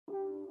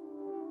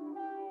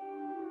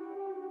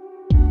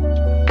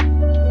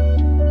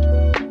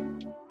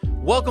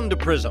Welcome to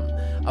Prism,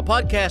 a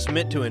podcast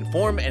meant to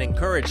inform and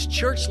encourage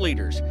church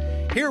leaders.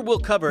 Here we'll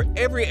cover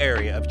every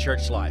area of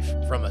church life,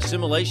 from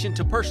assimilation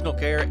to personal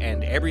care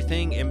and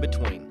everything in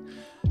between.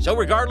 So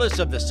regardless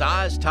of the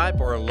size,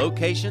 type, or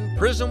location,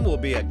 Prism will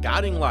be a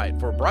guiding light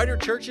for brighter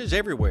churches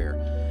everywhere.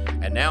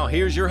 And now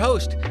here's your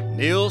host,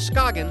 Neil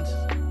Scoggins.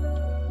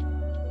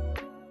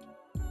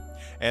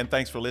 And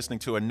thanks for listening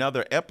to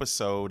another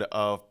episode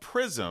of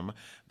Prism,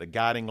 the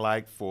guiding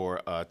light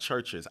for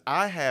churches.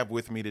 I have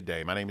with me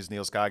today, my name is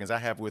Neil Scoggins, I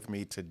have with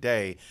me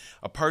today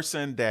a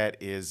person that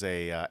is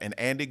an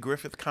Andy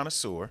Griffith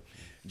connoisseur,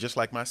 just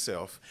like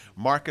myself,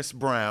 Marcus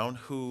Brown,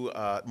 who,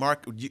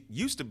 Mark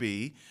used to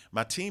be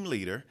my team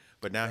leader,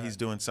 but now he's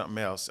doing something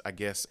else. I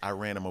guess I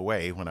ran him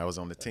away when I was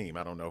on the team.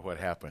 I don't know what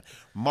happened.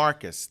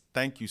 Marcus,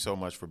 thank you so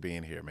much for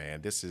being here,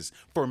 man.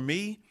 For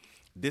me,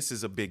 this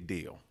is a big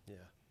deal. Yeah.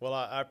 Well,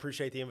 I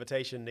appreciate the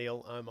invitation,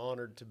 Neil. I'm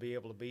honored to be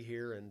able to be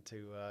here and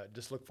to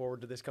just look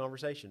forward to this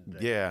conversation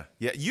today.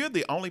 Yeah. You're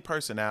the only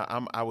person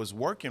now. I was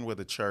working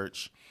with a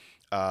church,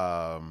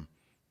 and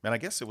I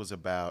guess it was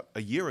about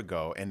a year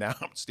ago, and now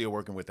I'm still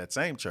working with that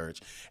same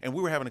church. And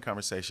we were having a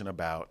conversation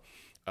about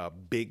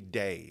big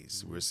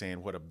days. We were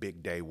saying what a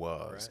big day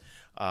was.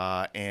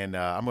 Right. And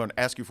I'm going to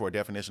ask you for a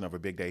definition of a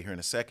big day here in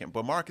a second.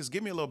 But Marcus,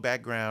 give me a little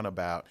background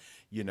about,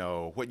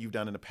 what you've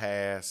done in the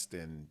past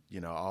and,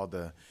 all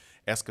the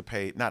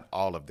escapade, not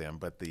all of them,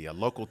 but the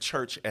local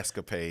church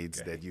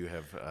escapades that you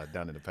have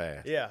done in the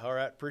past. Yeah, all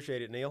right.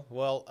 Appreciate it, Neil.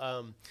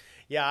 Well,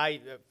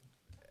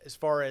 as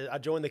far as I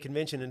joined the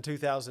convention in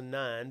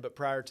 2009, but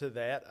prior to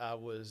that, I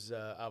was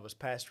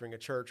pastoring a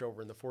church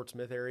over in the Fort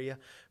Smith area,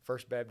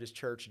 First Baptist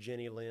Church,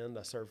 Jenny Lind.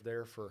 I served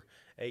there for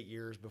 8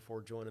 years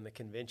before joining the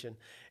convention.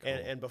 Cool.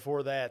 And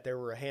before that, there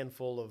were a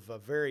handful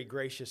of very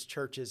gracious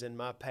churches in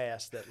my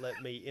past that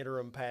let me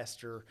interim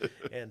pastor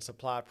and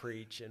supply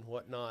preach and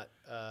whatnot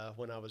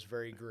when I was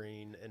very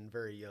green and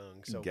very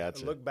young. So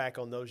Gotcha. I look back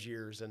on those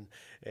years and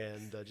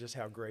just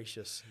how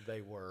gracious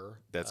they were.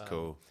 That's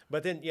cool.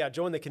 But then, I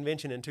joined the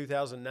convention in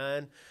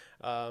 2009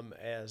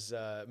 as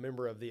a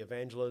member of the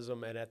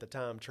evangelism and at the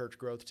time church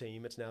growth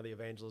team. It's now the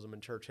evangelism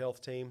and church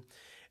health team.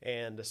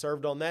 And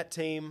served on that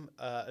team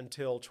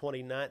until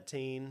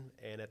 2019,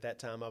 and at that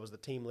time I was the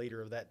team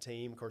leader of that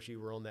team. Of course, you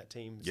were on that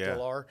team,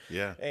 still are.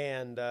 Yeah.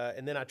 And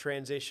then I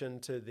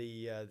transitioned to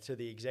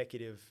the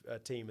executive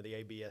team of the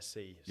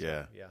ABSC.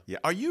 So,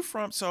 yeah. You're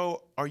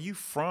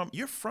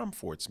from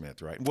Fort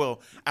Smith, right?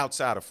 Well,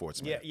 outside of Fort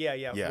Smith.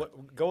 Yeah.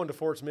 Going to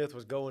Fort Smith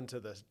was going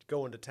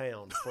to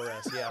town for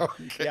us. Yeah.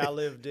 Okay. Yeah, I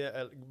lived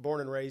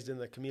born and raised in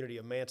the community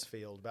of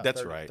Mansfield, about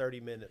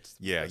 30 minutes.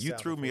 Yeah, you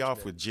threw me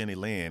off with Jenny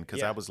Lind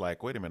because I was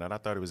like, wait a minute, I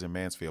thought it was in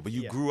Mansfield, but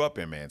you grew up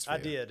in Mansfield.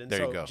 I did, and there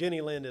so you go. Jenny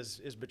Lind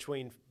is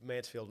between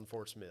Mansfield and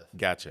Fort Smith.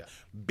 Gotcha. Yeah.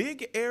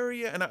 Big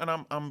area, and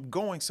I'm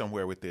going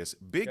somewhere with this.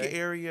 Big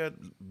area,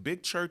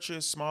 big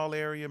churches, small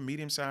area,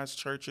 medium-sized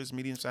churches,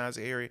 medium-sized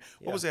area.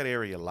 What was that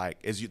area like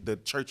as the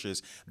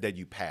churches that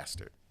you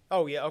pastored?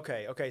 Oh, yeah,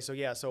 okay. So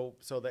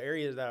the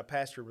area that I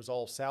pastored was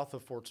all south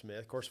of Fort Smith.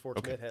 Of course, Fort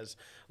Smith has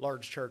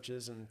large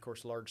churches and, of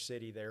course, large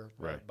city there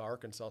by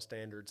Arkansas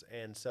standards.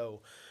 And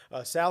so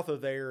south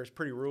of there is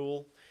pretty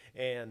rural.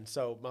 And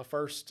so my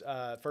first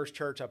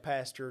church I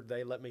pastored,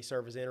 they let me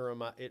serve as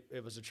interim.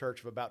 It was a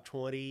church of about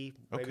 20,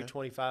 maybe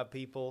 25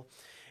 people.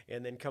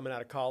 And then coming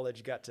out of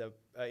college, got to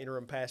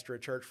interim pastor a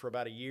church for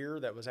about a year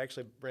that was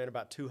actually ran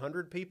about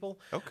 200 people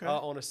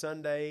on a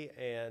Sunday.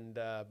 And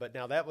but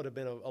now that would have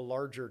been a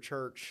larger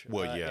church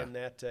in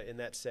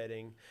that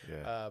setting.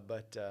 Yeah.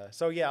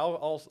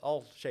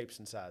 All shapes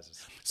and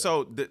sizes.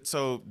 So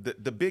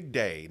the big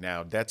day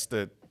now,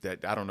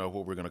 that I don't know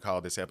what we're going to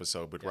call this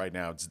episode, but right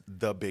now it's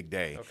the big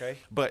day. Okay.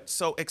 But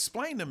so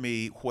explain to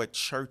me what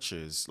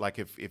churches, like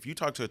if you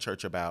talk to a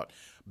church about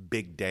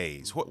big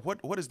days,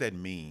 what does that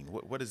mean?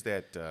 What is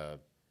that?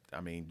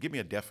 Give me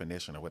a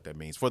definition of what that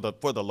means for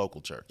the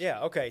local church.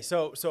 Yeah. Okay.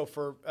 So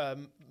for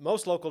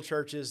most local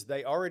churches,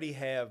 they already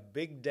have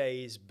big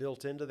days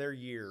built into their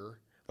year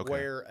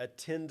where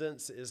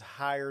attendance is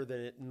higher than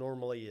it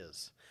normally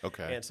is.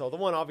 Okay. And so the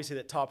one obviously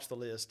that tops the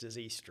list is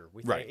Easter.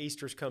 We think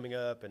Easter's coming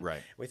up, and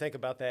we think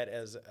about that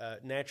as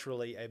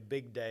naturally a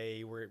big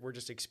day where we're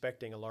just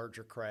expecting a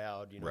larger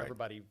crowd.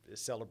 Everybody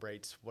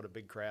celebrates what a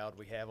big crowd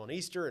we have on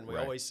Easter, and we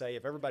always say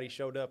if everybody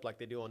showed up like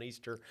they do on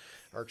Easter,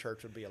 our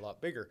church would be a lot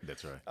bigger.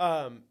 That's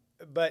right.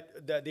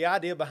 But the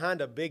idea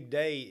behind a big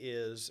day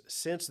is,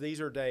 since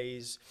these are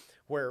days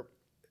where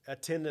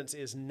attendance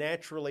is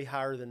naturally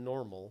higher than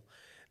normal,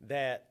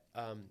 that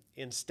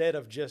instead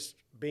of just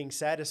being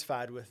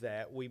satisfied with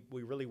that, we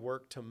really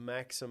work to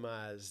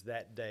maximize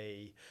that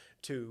day,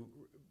 to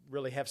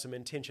really have some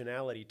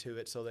intentionality to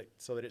it, so that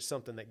it's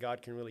something that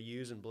God can really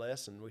use and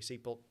bless, and we see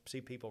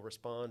people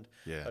respond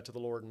to the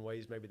Lord in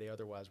ways maybe they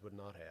otherwise would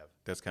not have.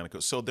 That's kind of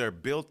cool. So they're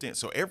built in.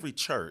 So every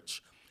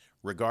church,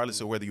 regardless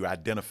of whether you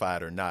identify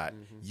it or not,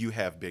 you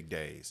have big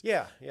days.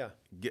 Yeah.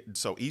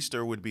 So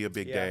Easter would be a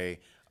big day.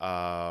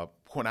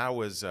 when I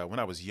was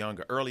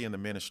younger, early in the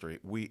ministry,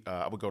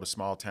 I would go to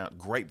small town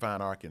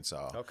Grapevine,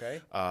 Arkansas.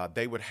 Okay.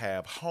 They would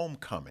have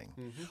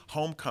homecoming.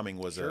 Homecoming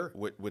was Sure.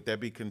 would that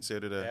be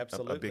considered a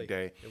Absolutely. big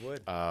day? It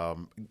would.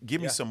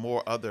 Give me some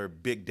more other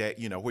big day,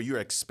 where you're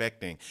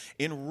expecting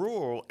in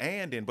rural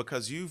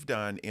because you've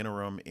done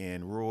interim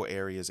in rural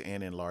areas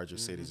and in larger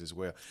cities as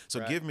well. So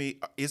Right. give me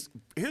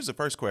here's the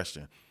first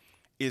question.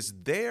 Is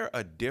there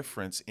a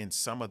difference in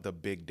some of the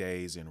big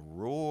days in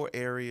rural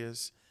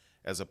areas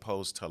as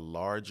opposed to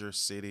larger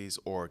cities,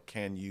 or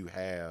can you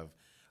have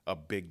a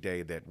big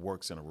day that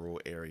works in a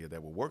rural area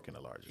that will work in a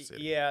larger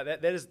city? Yeah,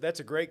 that's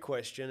a great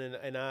question,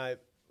 and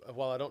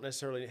while I don't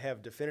necessarily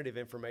have definitive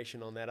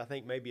information on that, I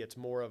think maybe it's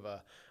more of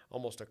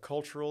almost a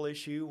cultural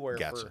issue where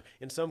Gotcha.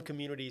 in some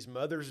communities,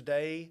 Mother's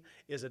Day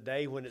is a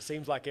day when it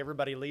seems like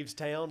everybody leaves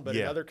town, but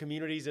in Yeah. other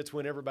communities, it's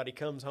when everybody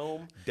comes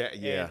home.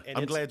 And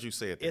I'm glad you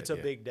said that. It's a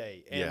yeah. big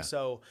day. And Yeah.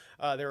 so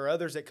there are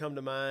others that come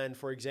to mind.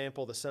 For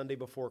example, the Sunday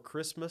before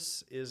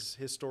Christmas is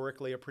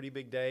historically a pretty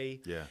big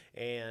day. Yeah.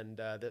 And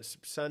the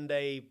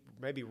Sunday,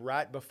 maybe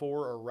right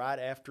before or right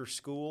after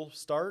school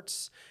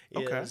starts,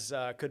 Okay. is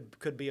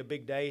could be a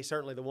big day.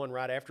 Certainly the one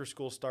right after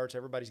school starts,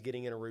 everybody's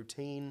getting in a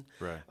routine.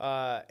 Right.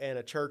 And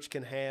a church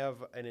can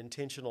have an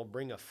intentional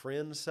Bring a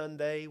Friend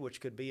Sunday,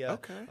 which could be a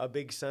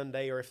big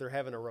Sunday, or if they're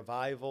having a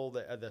revival,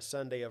 the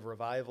Sunday of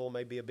revival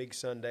may be a big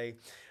Sunday.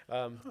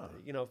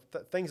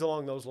 Things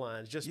along those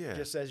lines.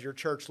 Just as your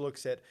church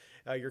looks at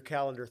your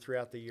calendar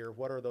throughout the year,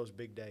 what are those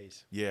big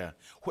days? Yeah.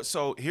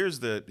 So here's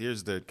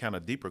the kind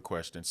of deeper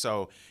question.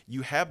 So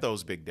you have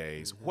those big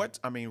days. What's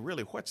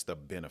the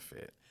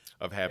benefit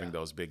of having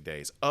those big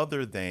days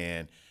other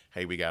than,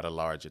 hey, we got a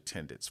large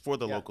attendance for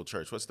the local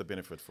church? What's the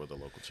benefit for the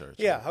local church?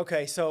 Yeah.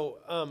 Okay.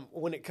 So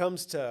when it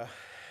comes to,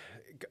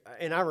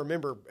 and I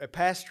remember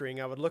pastoring,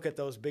 I would look at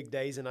those big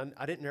days, and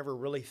I didn't ever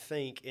really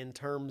think in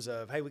terms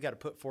of, hey, we got to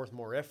put forth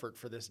more effort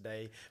for this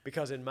day,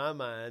 because in my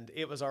mind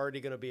it was already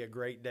going to be a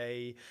great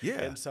day.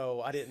 Yeah. And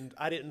so I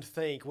didn't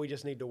think we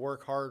just need to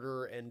work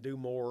harder and do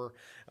more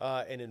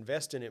and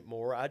invest in it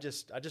more. I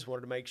just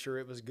wanted to make sure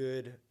it was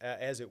good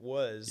as it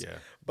was. Yeah.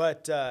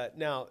 But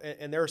now,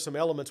 and there are some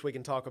elements we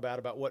can talk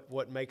about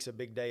what makes a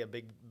big day a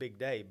big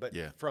day. But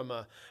from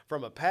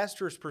a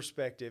pastor's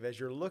perspective, as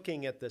you're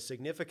looking at the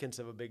significance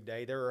of a big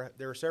day,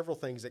 there are several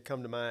things that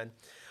come to mind.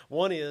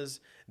 One is,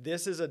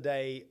 this is a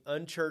day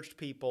unchurched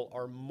people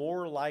are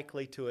more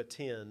likely to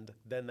attend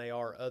than they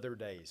are other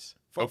days.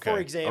 For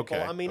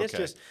example, I mean,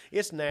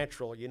 it's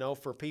natural,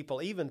 for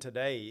people, even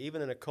today,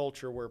 even in a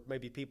culture where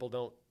maybe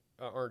people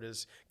aren't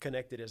as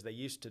connected as they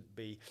used to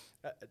be.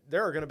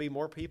 There are going to be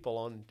more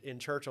people in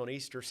church on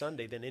Easter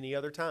Sunday than any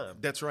other time.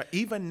 That's right.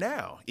 Even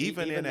now,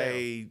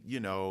 I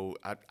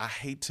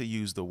hate to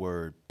use the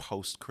word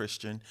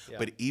post-Christian,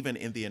 but even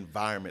in the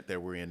environment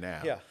that we're in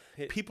now,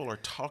 people are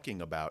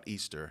talking about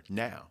Easter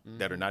now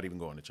that are not even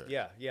going to church.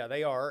 Yeah,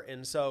 they are.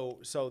 And so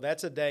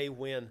that's a day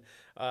when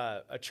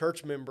a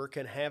church member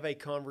can have a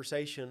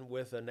conversation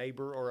with a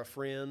neighbor or a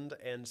friend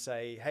and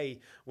say, hey,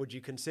 would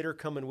you consider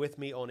coming with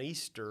me on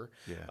Easter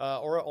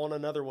or on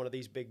another one of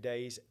these big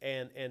days?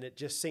 And it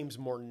just seems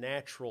more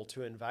natural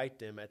to invite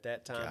them at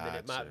that time than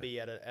it might be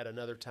at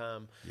another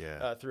time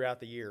throughout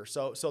the year.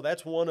 So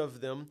that's one of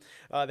them.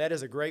 That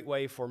is a great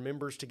way for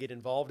members to get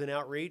involved in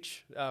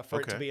outreach,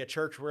 for it to be a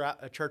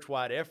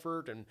church-wide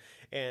effort,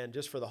 and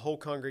just for the whole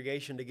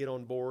congregation to get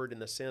on board in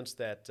the sense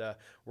that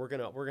we're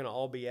gonna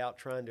all be out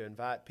trying to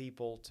invite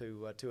people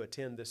to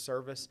attend this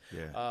service,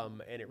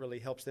 and it really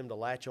helps them to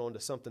latch on to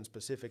something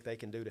specific they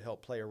can do to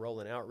help play a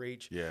role in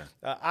outreach.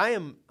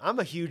 I'm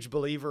a huge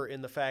believer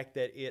in the fact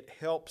that it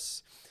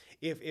helps.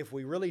 If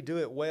we really do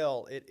it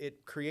well,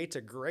 it creates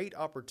a great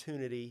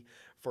opportunity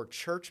for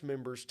church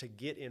members to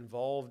get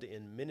involved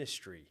in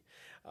ministry.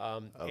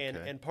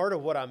 And part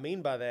of what I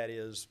mean by that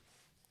is,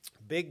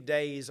 big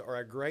days are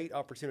a great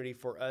opportunity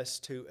for us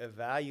to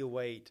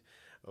evaluate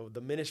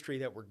the ministry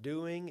that we're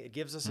doing. It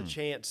gives us a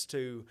chance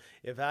to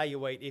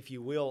evaluate, if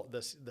you will,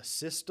 the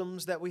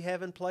systems that we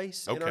have in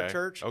place in our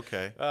church.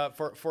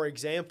 For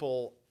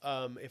example,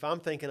 if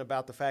I'm thinking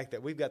about the fact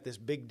that we've got this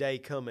big day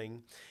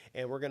coming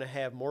and we're going to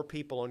have more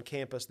people on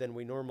campus than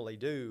we normally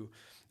do,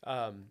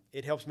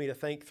 it helps me to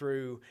think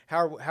through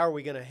how are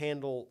we going to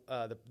handle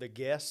the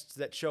guests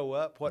that show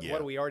up? What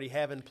do we already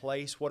have in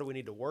place? What do we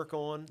need to work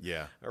on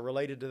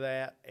related to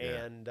that?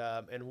 And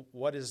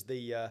what is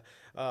the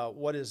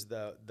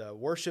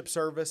worship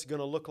service going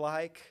to look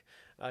like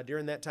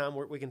during that time?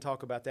 We can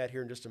talk about that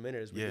here in just a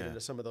minute as we get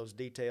into some of those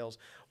details.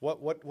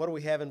 What do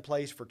we have in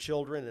place for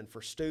children and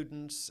for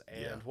students?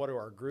 And what are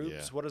our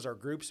groups? What does our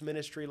groups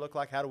ministry look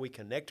like? How do we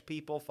connect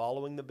people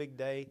following the big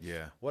day?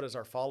 What does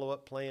our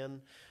follow-up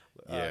plan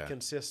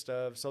consist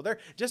of? So they're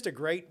just a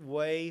great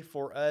way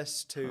for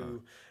us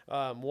to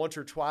once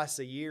or twice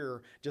a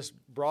year just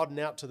broaden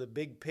out to the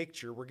big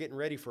picture. We're getting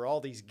ready for all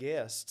these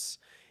guests.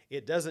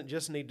 It doesn't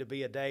just need to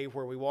be a day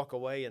where we walk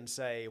away and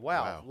say,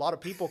 wow. A lot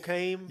of people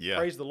came,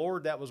 praise the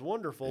Lord, that was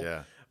wonderful.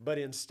 But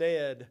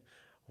instead,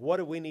 what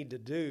do we need to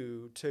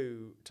do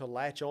to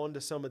latch on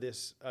to some of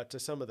this, to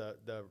some of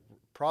the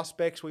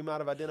prospects we might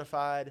have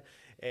identified,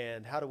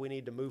 and how do we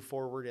need to move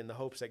forward in the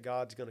hopes that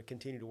God's going to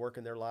continue to work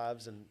in their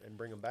lives and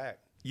bring them back?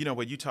 You know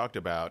what you talked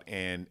about,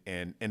 and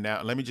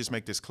now let me just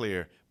make this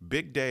clear: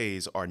 big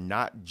days are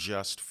not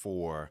just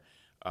for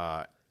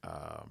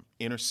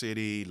inner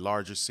city,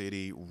 larger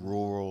city,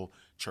 rural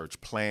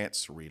church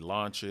plants,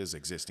 relaunches,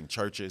 existing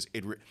churches.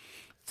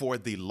 For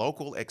the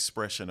local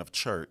expression of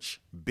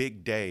church,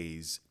 big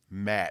days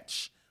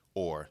match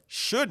or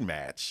should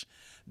match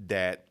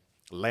that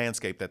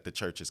landscape that the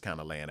church is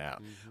kind of laying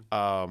out.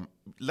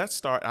 Let's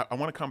start. I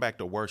want to come back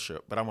to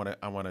worship, but I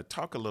want to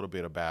talk a little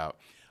bit about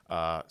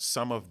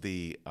some of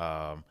the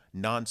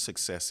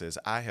non-successes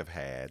I have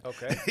had.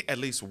 Okay. At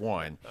least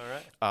one. All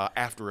right.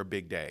 After a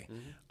big day.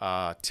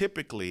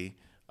 Typically,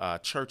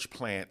 church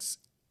plants,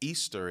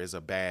 Easter is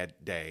a bad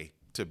day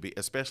to be,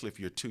 especially if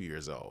you're 2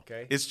 years old.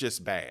 Okay. It's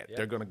just bad. Yep.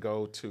 They're going to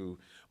go to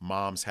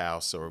mom's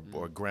house or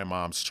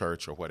grandmom's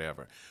church or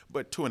whatever.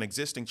 But to an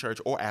existing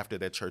church, or after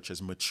that church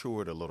has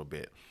matured a little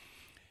bit.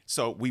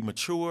 So we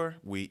mature,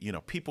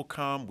 people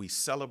come, we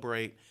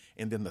celebrate,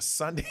 and then the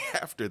Sunday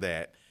after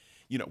that,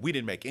 we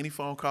didn't make any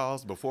phone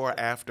calls before or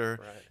after,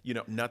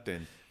 Right.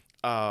 Nothing.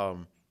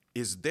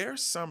 Is there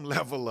some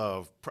level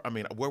of,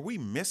 were we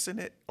missing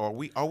it? Or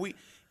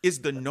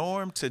is the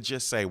norm to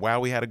just say, wow,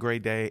 we had a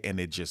great day and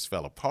it just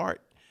fell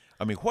apart?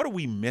 What are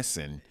we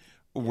missing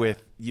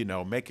with,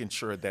 making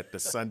sure that the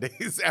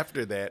Sundays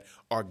after that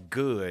are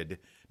good,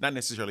 not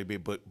necessarily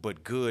big,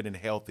 but good and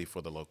healthy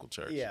for the local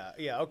church?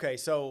 Yeah. Okay.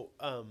 So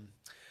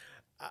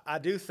I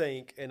do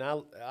think, and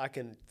I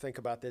can think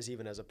about this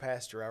even as a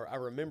pastor. I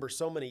remember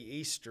so many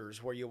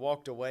Easters where you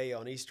walked away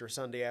on Easter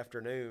Sunday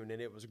afternoon and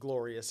it was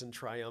glorious and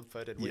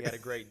triumphant and we had a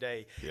great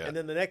day. Yeah. And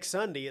then the next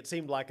Sunday, it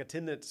seemed like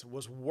attendance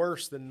was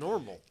worse than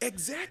normal.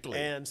 Exactly.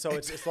 And so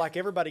it's like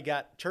everybody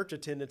got church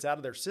attendance out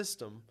of their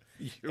system.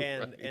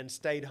 And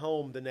stayed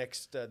home the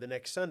next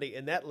Sunday,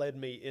 and that led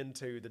me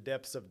into the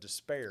depths of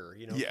despair.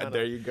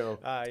 There you go.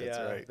 That's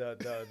right.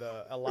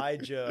 The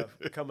Elijah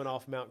coming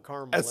off Mount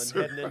Carmel That's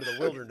and heading into the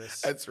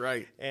wilderness. That's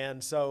right.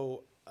 And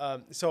so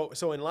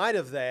in light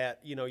of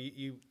that,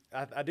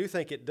 I do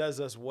think it does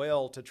us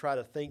well to try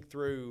to think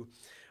through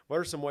what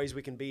are some ways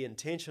we can be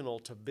intentional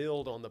to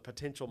build on the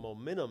potential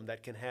momentum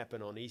that can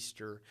happen on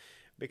Easter.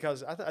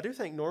 Because I do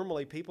think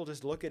normally people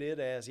just look at it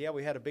as,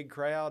 we had a big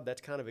crowd, that's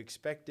kind of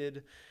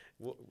expected.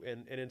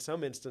 And in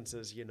some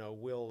instances,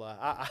 we'll.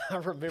 I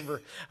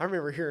remember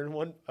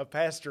hearing a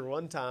pastor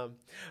one time.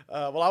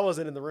 I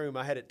wasn't in the room.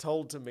 I had it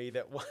told to me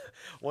that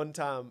one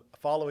time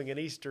following an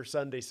Easter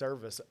Sunday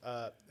service,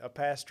 a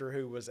pastor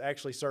who was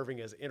actually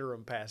serving as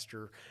interim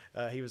pastor.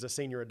 He was a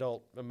senior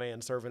adult man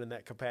serving in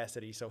that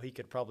capacity, so he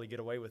could probably get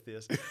away with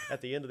this.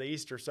 At the end of the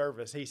Easter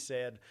service, he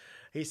said,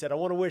 "I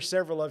want to wish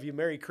several of you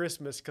Merry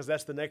Christmas because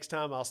that's the next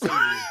time I'll see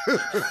you."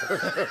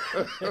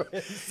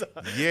 So,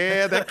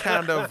 that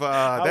kind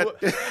of.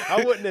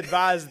 I wouldn't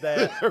advise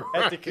that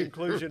at the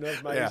conclusion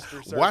of my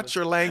Easter service. Watch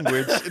your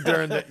language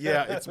during the.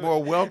 It's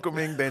more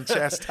welcoming than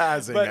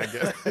chastising, I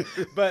guess.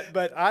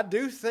 But I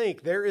do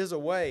think there is a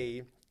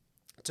way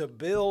to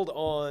build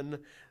on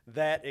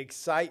that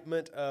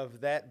excitement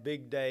of that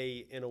big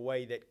day in a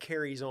way that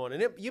carries on.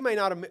 And you may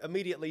not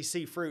immediately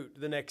see fruit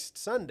the next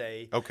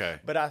Sunday. Okay.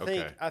 But I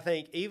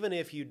think even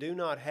if you do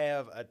not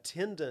have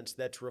attendance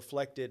that's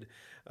reflected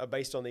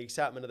based on the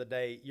excitement of the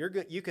day,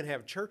 you can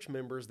have church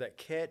members that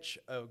catch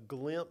a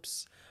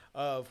glimpse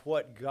of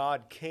what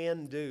God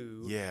can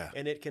do. Yeah.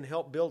 And it can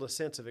help build a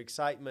sense of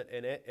excitement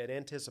and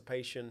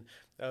anticipation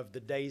of the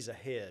days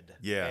ahead.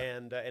 Yeah.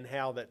 And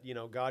how that,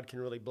 God can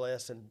really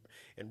bless and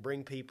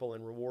bring people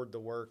and reward the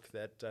work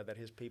that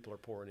his people are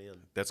pouring in.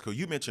 That's cool.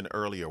 You mentioned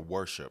earlier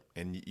worship,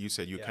 and you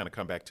said you kind of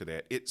come back to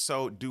that.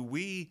 So do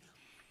we,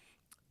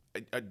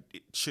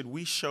 should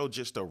we show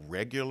just a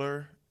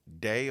regular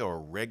day or a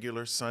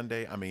regular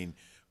Sunday?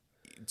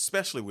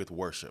 Especially with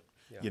worship.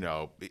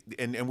 Yeah.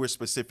 And we're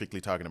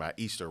specifically talking about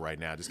Easter right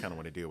now. I just kind of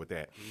want to deal with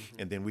that. Mm-hmm.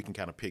 And then we can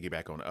kind of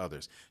piggyback on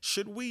others.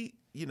 Should we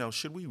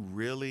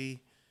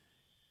really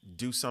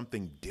do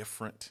something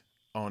different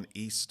on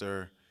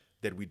Easter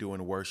that we do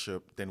in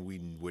worship than we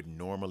would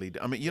normally do?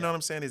 You know what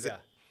I'm saying? Is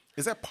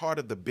that part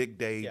of the big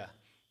day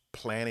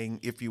planning?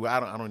 I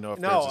don't know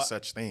if there's a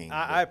such thing.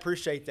 I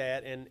appreciate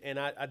that. And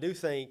I do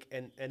think,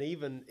 and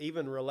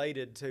even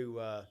related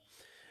to,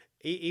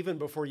 even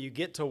before you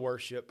get to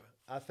worship,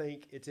 I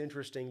think it's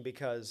interesting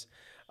because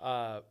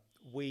there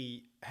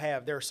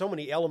are so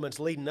many elements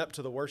leading up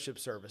to the worship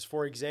service.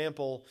 For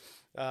example,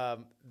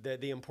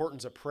 the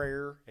importance of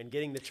prayer and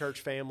getting the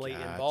church family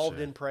involved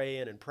in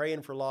praying and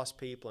praying for lost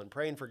people and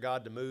praying for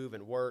God to move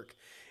and work.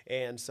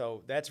 And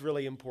so that's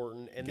really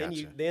important. And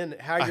then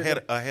how you're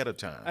ahead of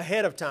time.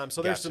 Ahead of time.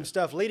 So there's some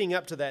stuff leading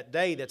up to that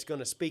day that's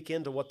going to speak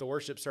into what the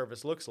worship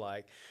service looks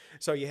like.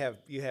 So you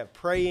have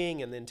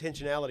praying and the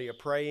intentionality of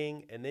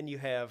praying, and then you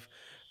have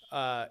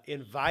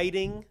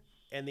inviting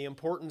and the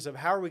importance of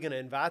how are we going to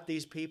invite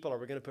these people? Are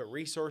we going to put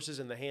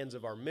resources in the hands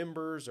of our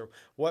members, or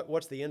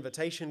what's the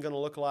invitation going to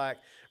look like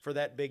for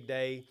that big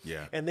day?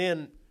 Yeah. And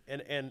then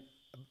and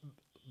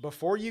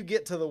before you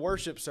get to the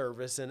worship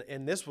service,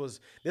 and this was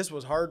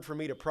hard for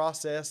me to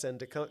process and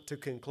to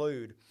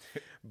conclude.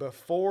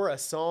 Before a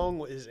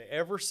song is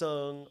ever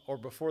sung, or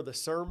before the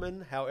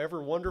sermon,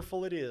 however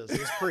wonderful it is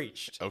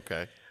preached,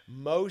 Okay.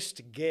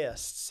 most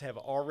guests have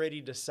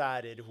already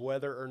decided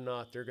whether or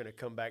not they're going to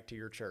come back to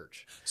your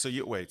church. So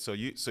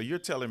you're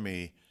telling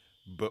me,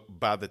 but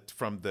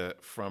from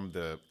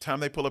the time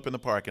they pull up in the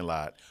parking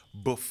lot,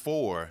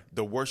 before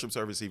the worship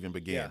service even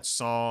begins,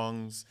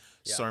 songs,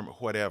 sermon,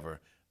 whatever,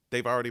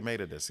 they've already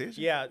made a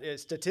decision? Yeah,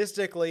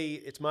 statistically,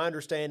 it's my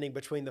understanding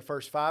between the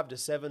first 5 to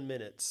 7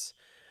 minutes,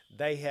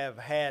 they have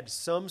had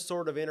some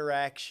sort of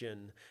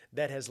interaction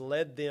that has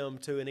led them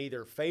to an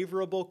either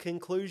favorable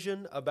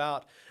conclusion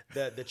about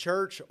the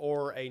church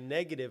or a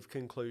negative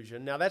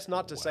conclusion. Now, that's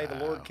not to say the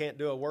Lord can't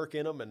do a work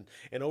in them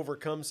and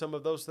overcome some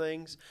of those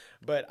things,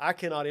 but I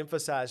cannot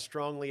emphasize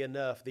strongly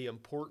enough the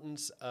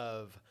importance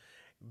of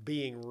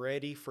being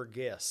ready for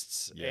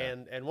guests. Yeah.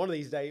 And one of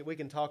these days we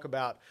can talk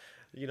about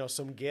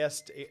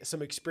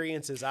some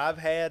experiences I've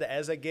had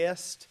as a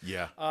guest.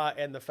 Yeah.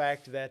 And the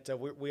fact that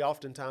we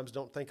oftentimes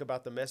don't think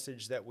about the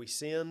message that we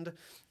send.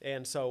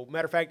 And so,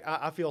 matter of fact,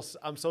 I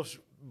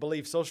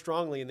believe so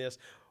strongly in this.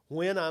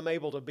 When I'm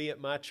able to be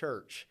at my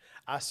church,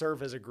 I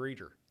serve as a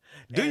greeter.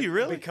 Do you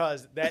really?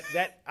 Because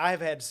that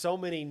I've had so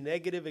many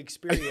negative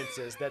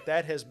experiences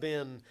that has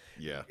been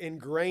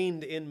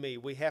ingrained in me.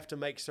 We have to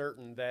make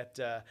certain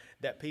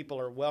that people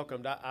are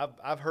welcomed.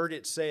 I've heard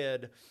it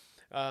said,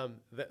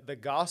 the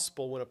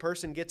gospel, when a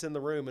person gets in the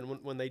room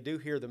and when they do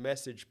hear the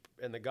message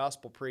and the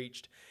gospel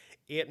preached,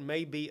 it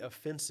may be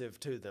offensive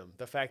to them.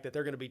 The fact that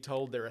they're going to be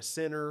told they're a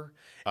sinner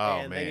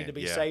they need to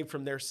be saved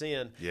from their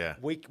sin. Yeah.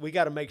 We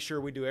got to make sure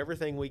we do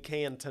everything we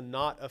can to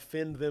not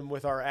offend them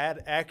with our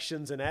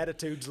actions and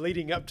attitudes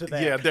leading up to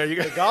that. Yeah, there you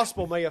go. The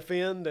gospel may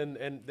offend,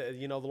 and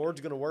the Lord's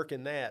going to work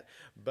in that.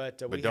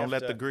 But we don't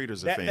let the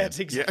greeters offend. That's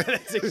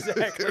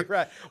exactly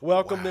right.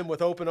 Welcome them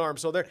with open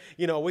arms. So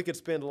we could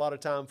spend a lot of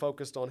time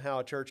focused on how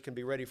a church can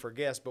be ready for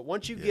guests. But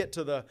once you get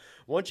to the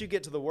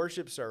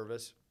worship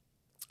service,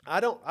 I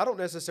don't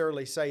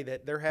necessarily say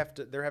that there have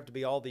to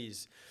be all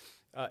these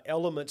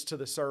elements to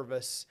the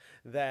service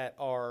that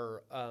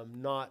are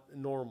not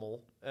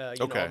normal.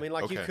 You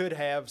could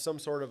have some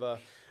sort of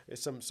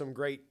some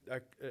great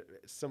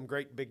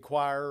big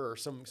choir or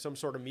some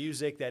sort of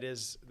music that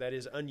is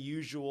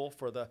unusual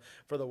for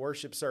the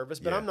worship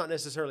service. But I'm not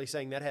necessarily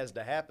saying that has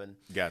to happen.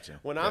 Gotcha.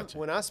 When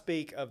I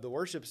speak of the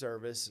worship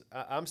service,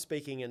 I'm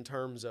speaking in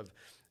terms of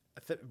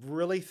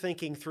really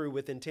thinking through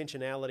with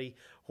intentionality,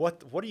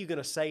 what are you going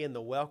to say in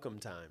the welcome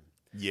time?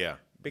 Yeah.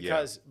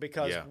 Because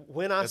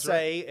when I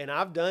say, and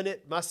I've done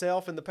it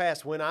myself in the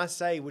past, when I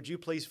say, would you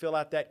please fill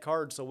out that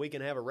card so we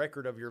can have a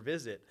record of your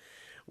visit?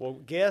 Well,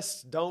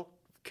 guests don't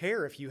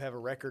care if you have a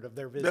record of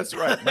their visit. That's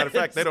right. Matter of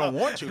fact, they don't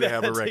want you to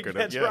have a record.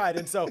 That's right.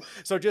 And so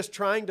just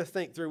trying to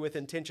think through with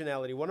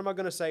intentionality. What am I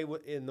going to say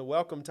in the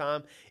welcome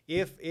time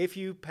if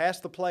you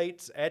pass the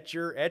plates at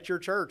your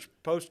church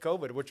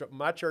post-COVID, which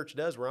my church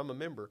does, where I'm a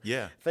member?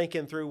 Yeah.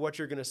 Thinking through what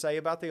you're going to say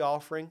about the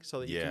offering so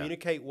that you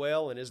communicate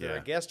well, and is there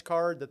a guest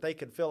card that they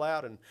could fill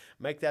out and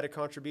make that a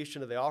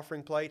contribution to the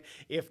offering plate?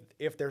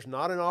 If there's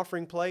not an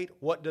offering plate,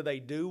 what do they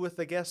do with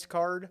the guest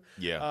card?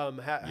 Yeah.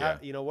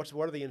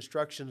 What are the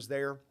instructions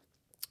there?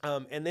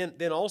 And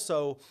then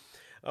also,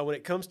 when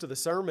it comes to the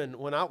sermon,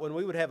 when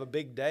we would have a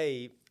big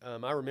day,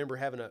 I remember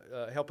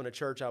helping a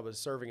church I was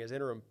serving as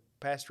interim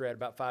pastor at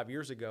about 5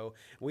 years ago.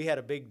 We had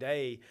a big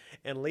day,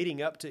 and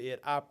leading up to it,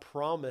 I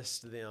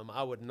promised them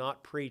I would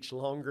not preach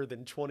longer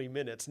than 20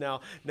 minutes.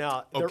 Now,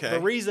 the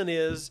reason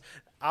is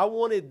I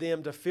wanted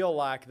them to feel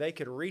like they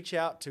could reach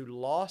out to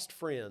lost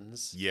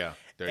friends. Yeah,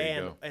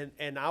 there you go.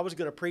 And I was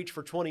going to preach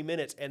for 20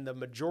 minutes, and the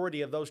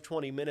majority of those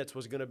 20 minutes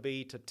was going to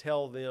be to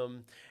tell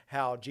them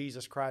how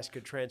Jesus Christ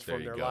could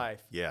transform their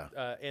life. Yeah.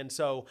 And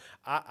so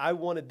I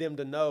wanted them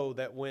to know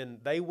that when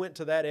they went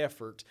to that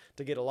effort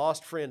to get a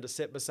lost friend to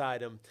sit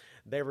beside them,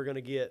 they were going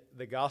to get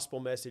the gospel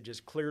message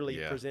as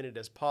clearly presented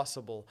as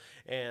possible.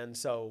 And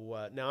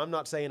so now I'm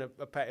not saying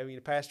a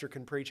pastor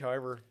can preach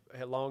however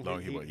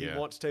long he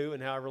wants to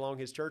and however long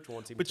his church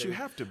wants him to. But you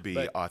have to be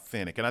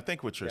authentic. And I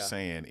think what you're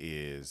saying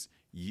is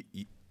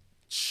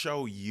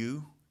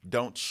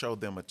don't show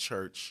them a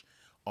church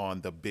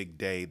on the big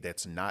day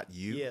that's not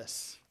you.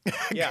 Yes.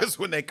 Because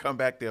when they come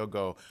back, they'll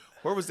go,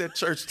 where was that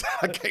church that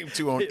I came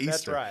to on Easter?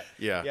 That's right.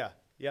 Yeah.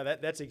 Yeah,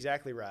 that's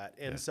exactly right.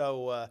 And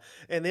so,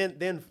 and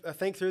then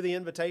think through the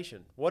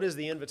invitation. What is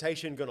the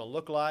invitation going to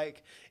look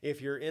like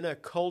if you're in a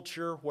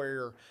culture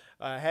where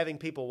having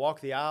people walk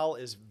the aisle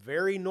is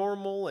very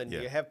normal, and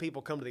you have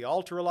people come to the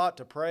altar a lot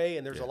to pray,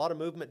 and there's a lot of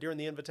movement during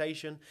the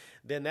invitation?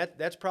 Then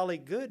that's probably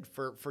good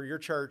for your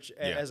church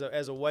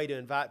as a way to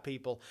invite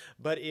people.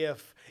 But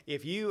if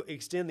you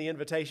extend the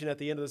invitation at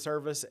the end of the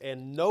service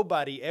and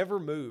nobody ever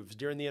moves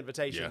during the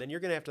invitation, then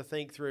you're going to have to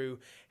think through,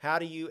 how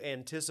do you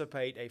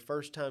anticipate a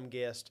first-time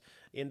guest best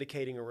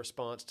indicating a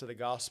response to the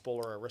gospel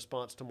or a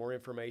response to more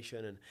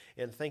information,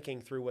 and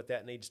thinking through what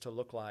that needs to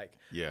look like,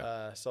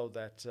 so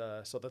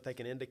that they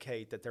can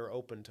indicate that they're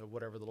open to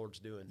whatever the Lord's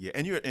doing. Yeah,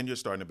 and you're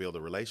starting to build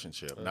a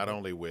relationship, not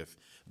only with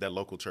that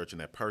local church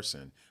and that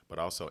person, but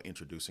also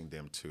introducing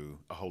them to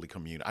a holy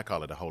community. I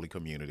call it a holy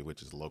community,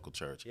 which is the local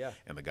church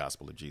and the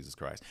gospel of Jesus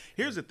Christ.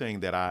 Here's the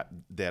thing that I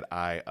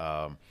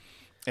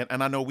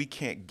and I know we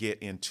can't get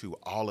into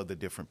all of the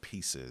different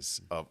pieces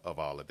of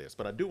all of this,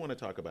 but I do want to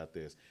talk about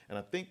this. And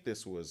I think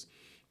this was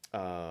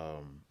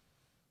kind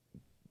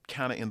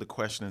of in the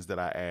questions that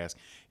I asked.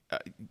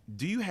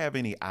 Do you have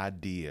any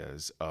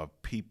ideas of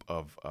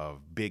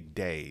big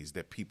days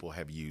that people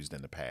have used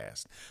in the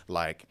past?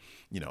 Like,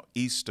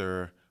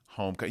 Easter,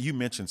 homecoming. You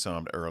mentioned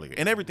some earlier,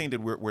 and everything that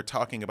we're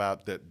talking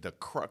about, the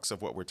crux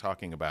of what we're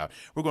talking about,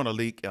 we're going to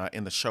link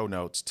in the show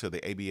notes to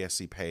the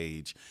ABSC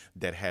page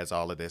that has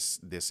all of this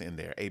in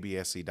there.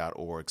 absc.org/big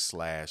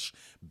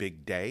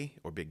day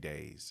or big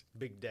days.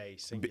 Big day,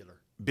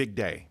 singular. Big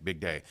day.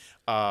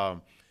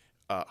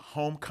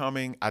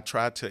 Homecoming. I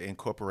tried to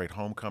incorporate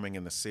homecoming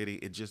in the city.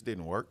 It just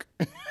didn't work.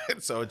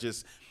 So it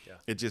just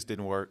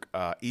didn't work.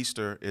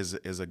 Easter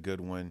is a good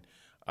one.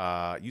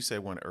 You said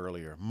one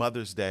earlier.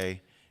 Mother's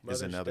Day.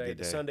 Is another good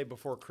day. Sunday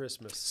before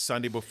Christmas.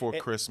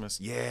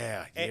 Christmas.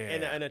 Yeah.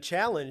 And a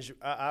challenge.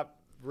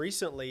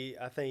 Recently,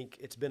 I think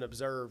it's been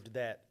observed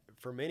that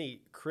for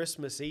many,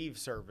 Christmas Eve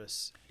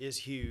service is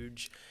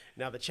huge.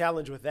 Now, the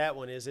challenge with that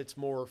one is it's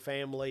more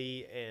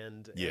family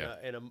and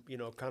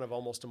kind of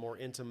almost a more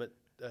intimate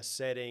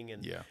setting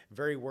and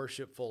very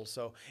worshipful.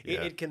 So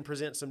it can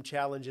present some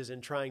challenges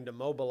in trying to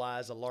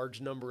mobilize a large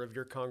number of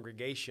your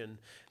congregation,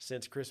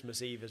 since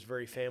Christmas Eve is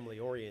very family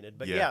oriented.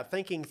 But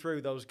thinking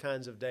through those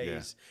kinds of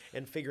days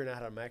and figuring out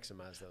how to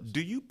maximize those.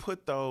 Do you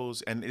put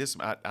those, and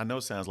I know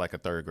it sounds like a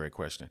third grade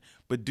question,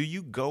 but do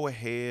you go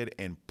ahead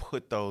and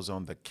put those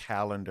on the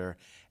calendar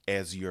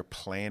as you're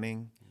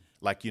planning?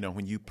 Like,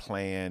 when you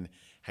plan,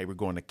 hey, we're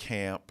going to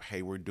camp,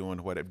 hey, we're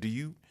doing whatever.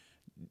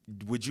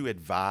 Would you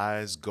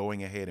advise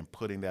going ahead and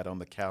putting that on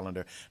the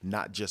calendar,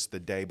 not just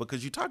the day?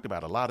 Because you talked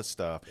about a lot of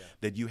stuff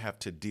that you have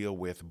to deal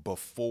with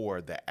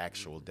before the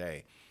actual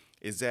day.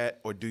 Is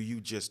that, or do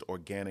you just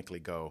organically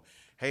go,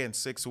 hey, in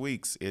 6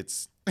 weeks,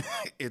 it's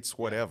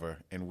whatever,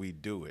 and we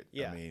do it?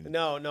 Yeah. I mean,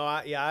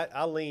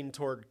 I lean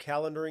toward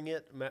calendaring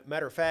it.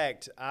 Matter of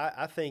fact,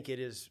 I think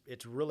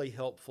it's really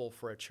helpful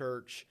for a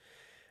church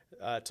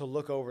to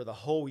look over the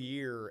whole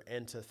year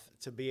and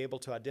to be able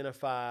to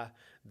identify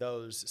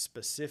those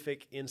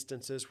specific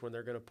instances when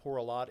they're going to pour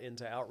a lot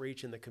into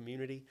outreach in the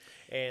community.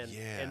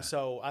 And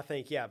so I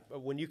think,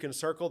 when you can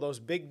circle those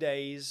big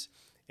days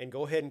and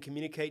go ahead and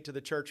communicate to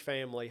the church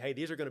family, hey,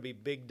 these are going to be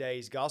big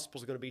days.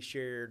 Gospel's going to be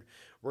shared.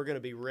 We're going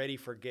to be ready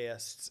for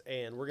guests,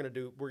 and we're going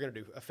to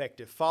do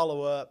effective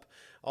follow-up,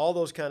 all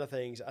those kind of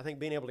things. I think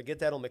being able to get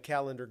that on the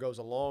calendar goes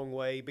a long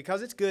way,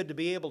 because it's good to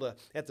be able to,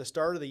 at the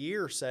start of the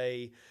year,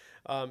 say,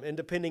 and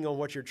depending on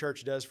what your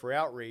church does for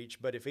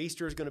outreach, but if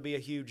Easter is going to be a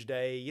huge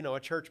day, a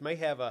church may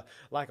have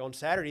like on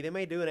Saturday, they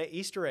may do an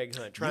Easter egg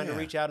hunt, trying to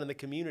reach out in the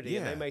community.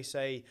 And they may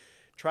say,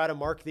 try to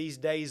mark these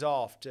days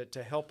off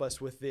to help us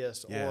with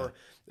this. Or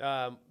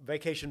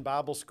Vacation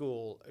Bible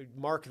School,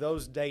 mark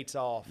those dates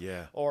off.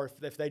 Or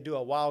if they do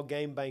a wild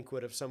game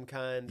banquet of some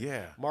kind,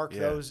 mark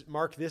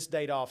this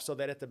date off, so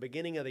that at the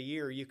beginning of the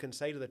year, you can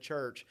say to the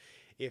church,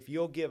 if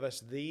you'll give us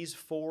these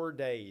 4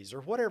 days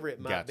or whatever it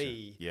might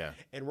be,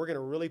 and we're going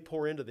to really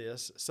pour into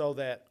this, so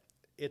that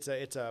it's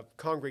a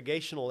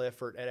congregational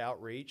effort at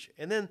outreach.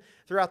 And then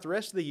throughout the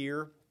rest of the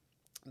year,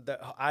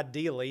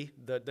 ideally,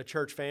 the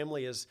church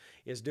family is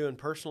doing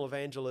personal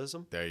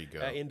evangelism. There you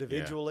go.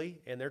 Individually,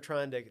 and they're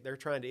trying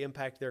to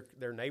impact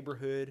their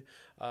neighborhood.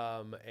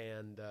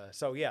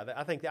 So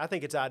I think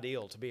it's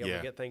ideal to be able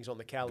to get things on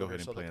the calendar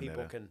so that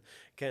people can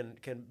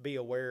be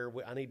aware.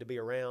 I need to be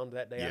around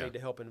that day. I need to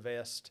help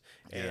invest.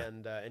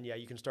 And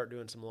you can start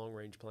doing some long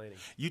range planning.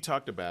 You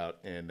talked about,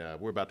 and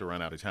we're about to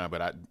run out of time,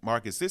 but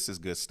Marcus, this is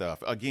good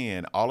stuff.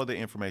 Again, all of the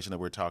information that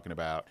we're talking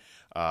about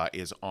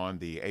is on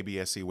the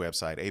ABSC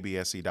website,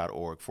 absc.org/big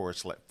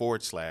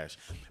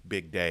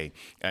day,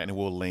 and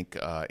we'll link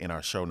in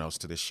our show notes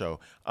to this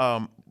show.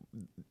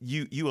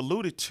 You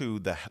alluded to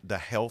the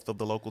health of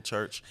the local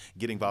church,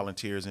 getting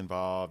volunteers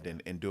involved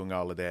and doing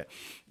all of that.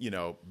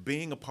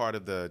 Being a part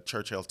of the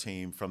church health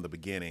team from the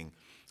beginning,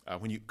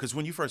 when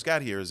you first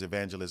got here, is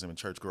evangelism and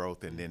church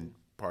growth, and then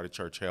part of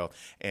church health.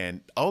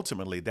 And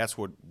ultimately, that's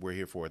what we're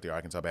here for at the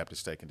Arkansas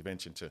Baptist State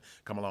Convention, to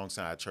come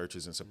alongside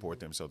churches and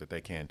support them so that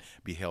they can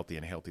be healthy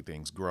and healthy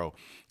things grow.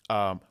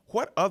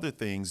 What other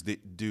things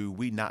do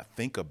we not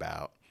think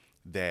about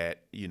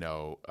that,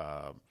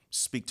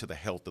 speak to the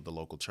health of the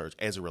local church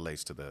as it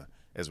relates to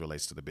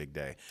the big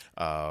day?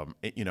 I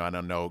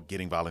don't know,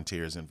 getting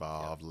volunteers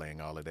involved, laying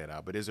all of that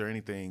out. But is there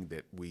anything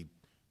that we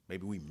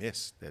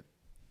miss that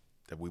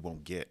we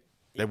won't get,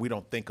 that we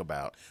don't think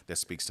about, that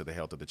speaks to the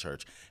health of the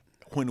church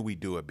when we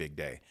do a big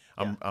day?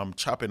 I'm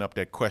chopping up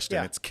that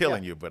question. It's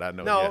killing you, but I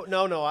know.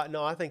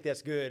 No, I think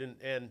that's good.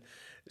 And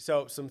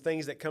so some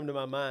things that come to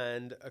my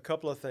mind, a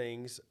couple of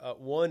things.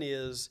 One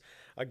is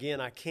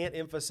again, I can't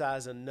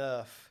emphasize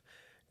enough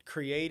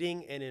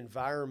creating an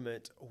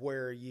environment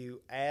where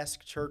you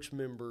ask church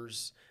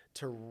members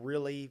to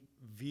really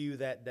view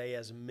that day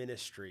as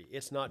ministry.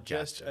 It's not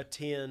just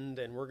attend,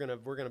 and we're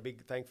gonna be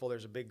thankful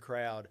there's a big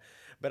crowd.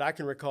 But I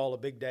can recall a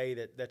big day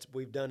that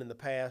we've done in the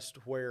past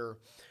where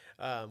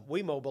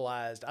we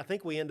mobilized. I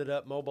think we ended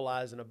up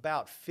mobilizing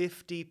about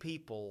 50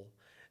 people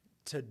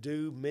to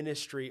do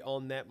ministry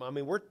on that. I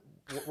mean,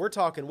 we're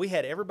talking. We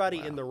had everybody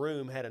in the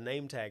room had a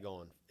name tag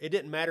on. It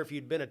didn't matter if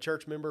you'd been a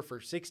church member for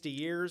 60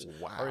 years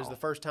or it was the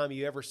first time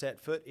you ever set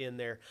foot in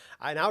there.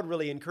 And I would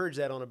really encourage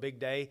that on a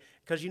big day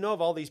because you know of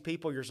all these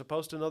people you're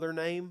supposed to know their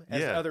name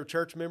as other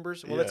church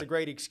members. Well, that's a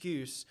great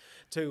excuse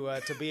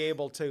to be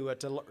able to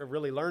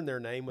really learn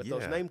their name with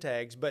those name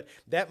tags. But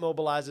that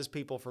mobilizes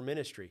people for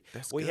ministry.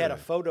 We had a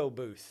photo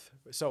booth.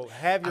 So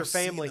have your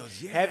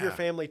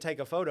family take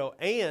a photo,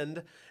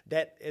 and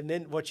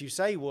then what you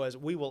say was,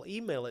 we will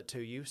email it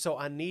to you. So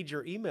I need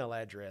your email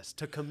address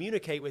to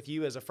communicate with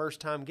you as a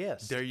first-time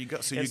guest. There you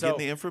go. So you're getting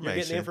the information.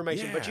 You're getting the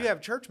information. Yeah. But you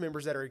have church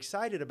members that are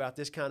excited about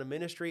this kind of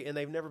ministry, and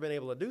they've never been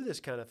able to do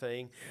this kind of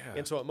thing. Yeah.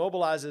 And so it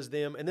mobilizes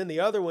them. And then the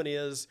other one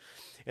is,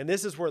 and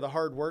this is where the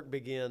hard work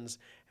begins,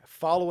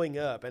 following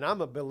up. And I'm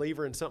a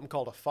believer in something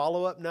called a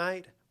follow-up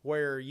night,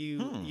 where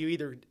you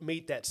either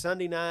meet that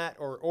Sunday night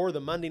or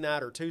the Monday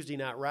night or Tuesday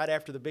night right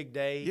after the big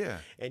day. Yeah.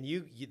 And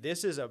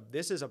this is a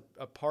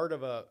part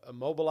of a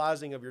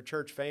mobilizing of your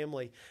church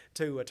family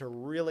to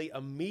really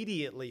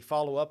immediately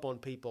follow up on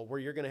people, where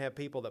you're going to have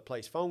people that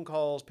place phone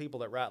calls, people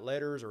that write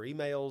letters or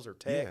emails or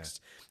texts,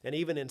 and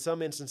even in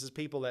some instances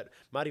people that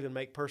might even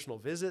make personal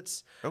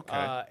visits.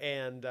 Okay.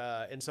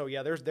 And so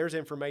there's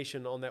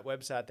information on that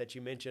website that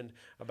you mentioned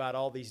about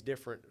all these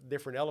different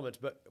elements.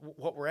 But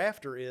what we're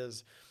after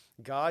is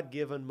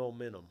God-given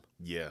momentum.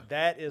 Yeah.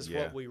 That is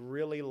what we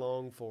really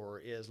long for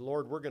is,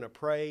 Lord, we're going to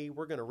pray,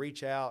 we're going to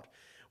reach out,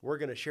 we're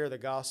going to share the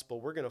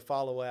gospel, we're going to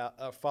follow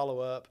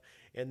up,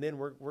 and then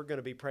we're going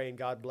to be praying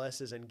God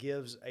blesses and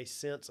gives a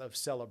sense of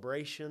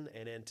celebration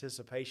and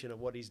anticipation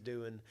of what he's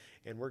doing,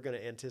 and we're going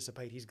to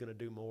anticipate he's going to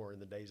do more in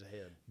the days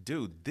ahead.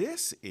 Dude,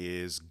 this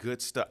is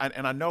good stuff.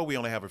 And I know we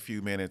only have a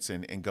few minutes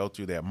and go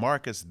through that.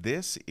 Marcus,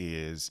 this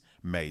is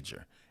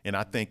major. And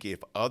I think if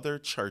other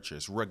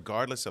churches,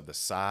 regardless of the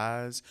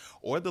size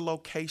or the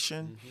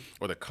location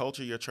or the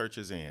culture your church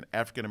is in,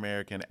 African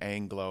American,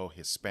 Anglo,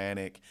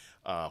 Hispanic,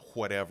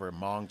 whatever,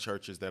 Hmong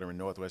churches that are in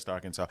Northwest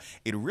Arkansas,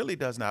 it really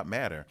does not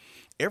matter.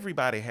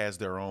 Everybody has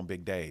their own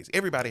big days.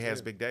 Everybody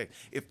has big days.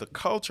 If the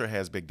culture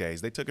has big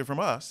days, they took it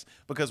from us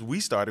because we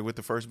started with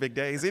the first big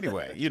days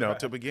anyway,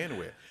 to begin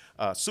with.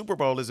 Super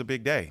Bowl is a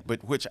big day,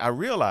 but which I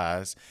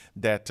realize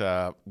that,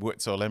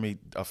 so let me,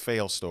 a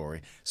fail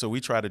story. So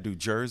we try to do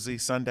Jersey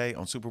Sunday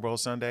on Super Bowl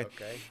Sunday.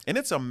 Okay. And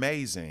it's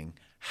amazing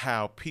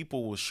how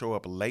people will show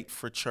up late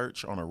for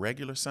church on a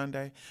regular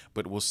Sunday,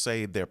 but will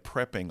say they're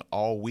prepping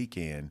all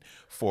weekend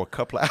for a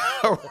couple of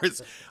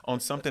hours on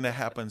something that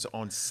happens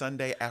on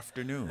Sunday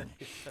afternoon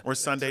or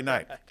Sunday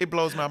night. It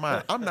blows my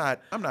mind. I'm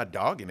not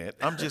dogging it.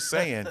 I'm just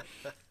saying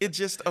it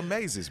just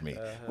amazes me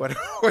what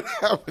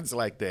happens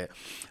like that.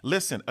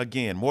 Listen,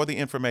 again, more of the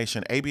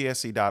information,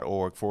 absc.org/big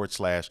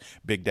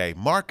day.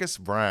 Marcus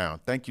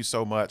Brown, thank you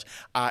so much.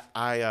 I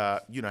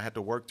had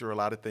to work through a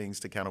lot of things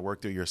to kind of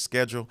work through your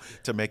schedule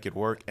to make it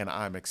work, and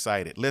I'm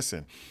excited.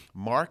 Listen,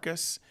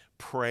 Marcus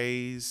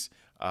prays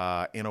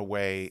in a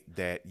way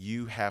that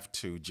you have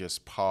to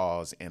just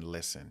pause and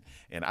listen.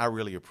 And I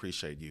really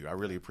appreciate you. I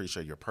really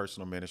appreciate your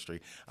personal ministry.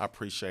 I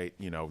appreciate,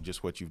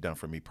 just what you've done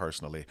for me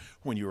personally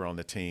when you were on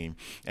the team.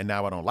 And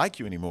now I don't like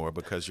you anymore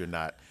because you're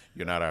not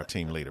our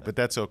team leader, but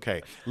that's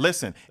okay.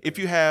 Listen, if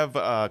you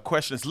have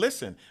questions,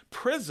 listen,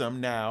 Prism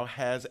now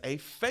has a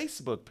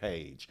Facebook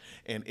page,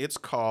 and it's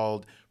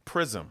called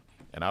Prism.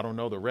 And I don't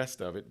know the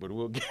rest of it, but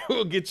we'll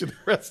get you the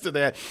rest of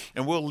that.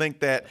 And we'll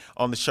link that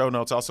on the show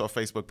notes, also a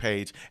Facebook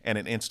page and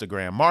an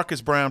Instagram.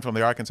 Marcus Brown from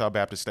the Arkansas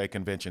Baptist State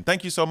Convention.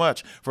 Thank you so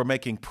much for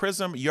making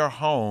Prism your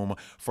home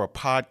for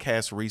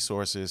podcast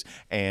resources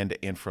and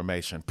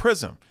information.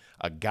 Prism,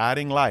 a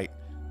guiding light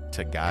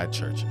to guide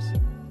churches.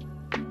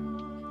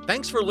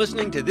 Thanks for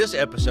listening to this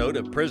episode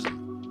of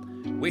Prism.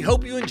 We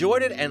hope you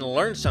enjoyed it and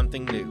learned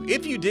something new.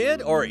 If you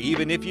did, or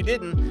even if you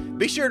didn't,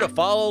 be sure to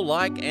follow,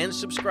 like, and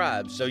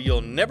subscribe so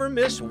you'll never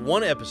miss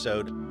one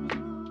episode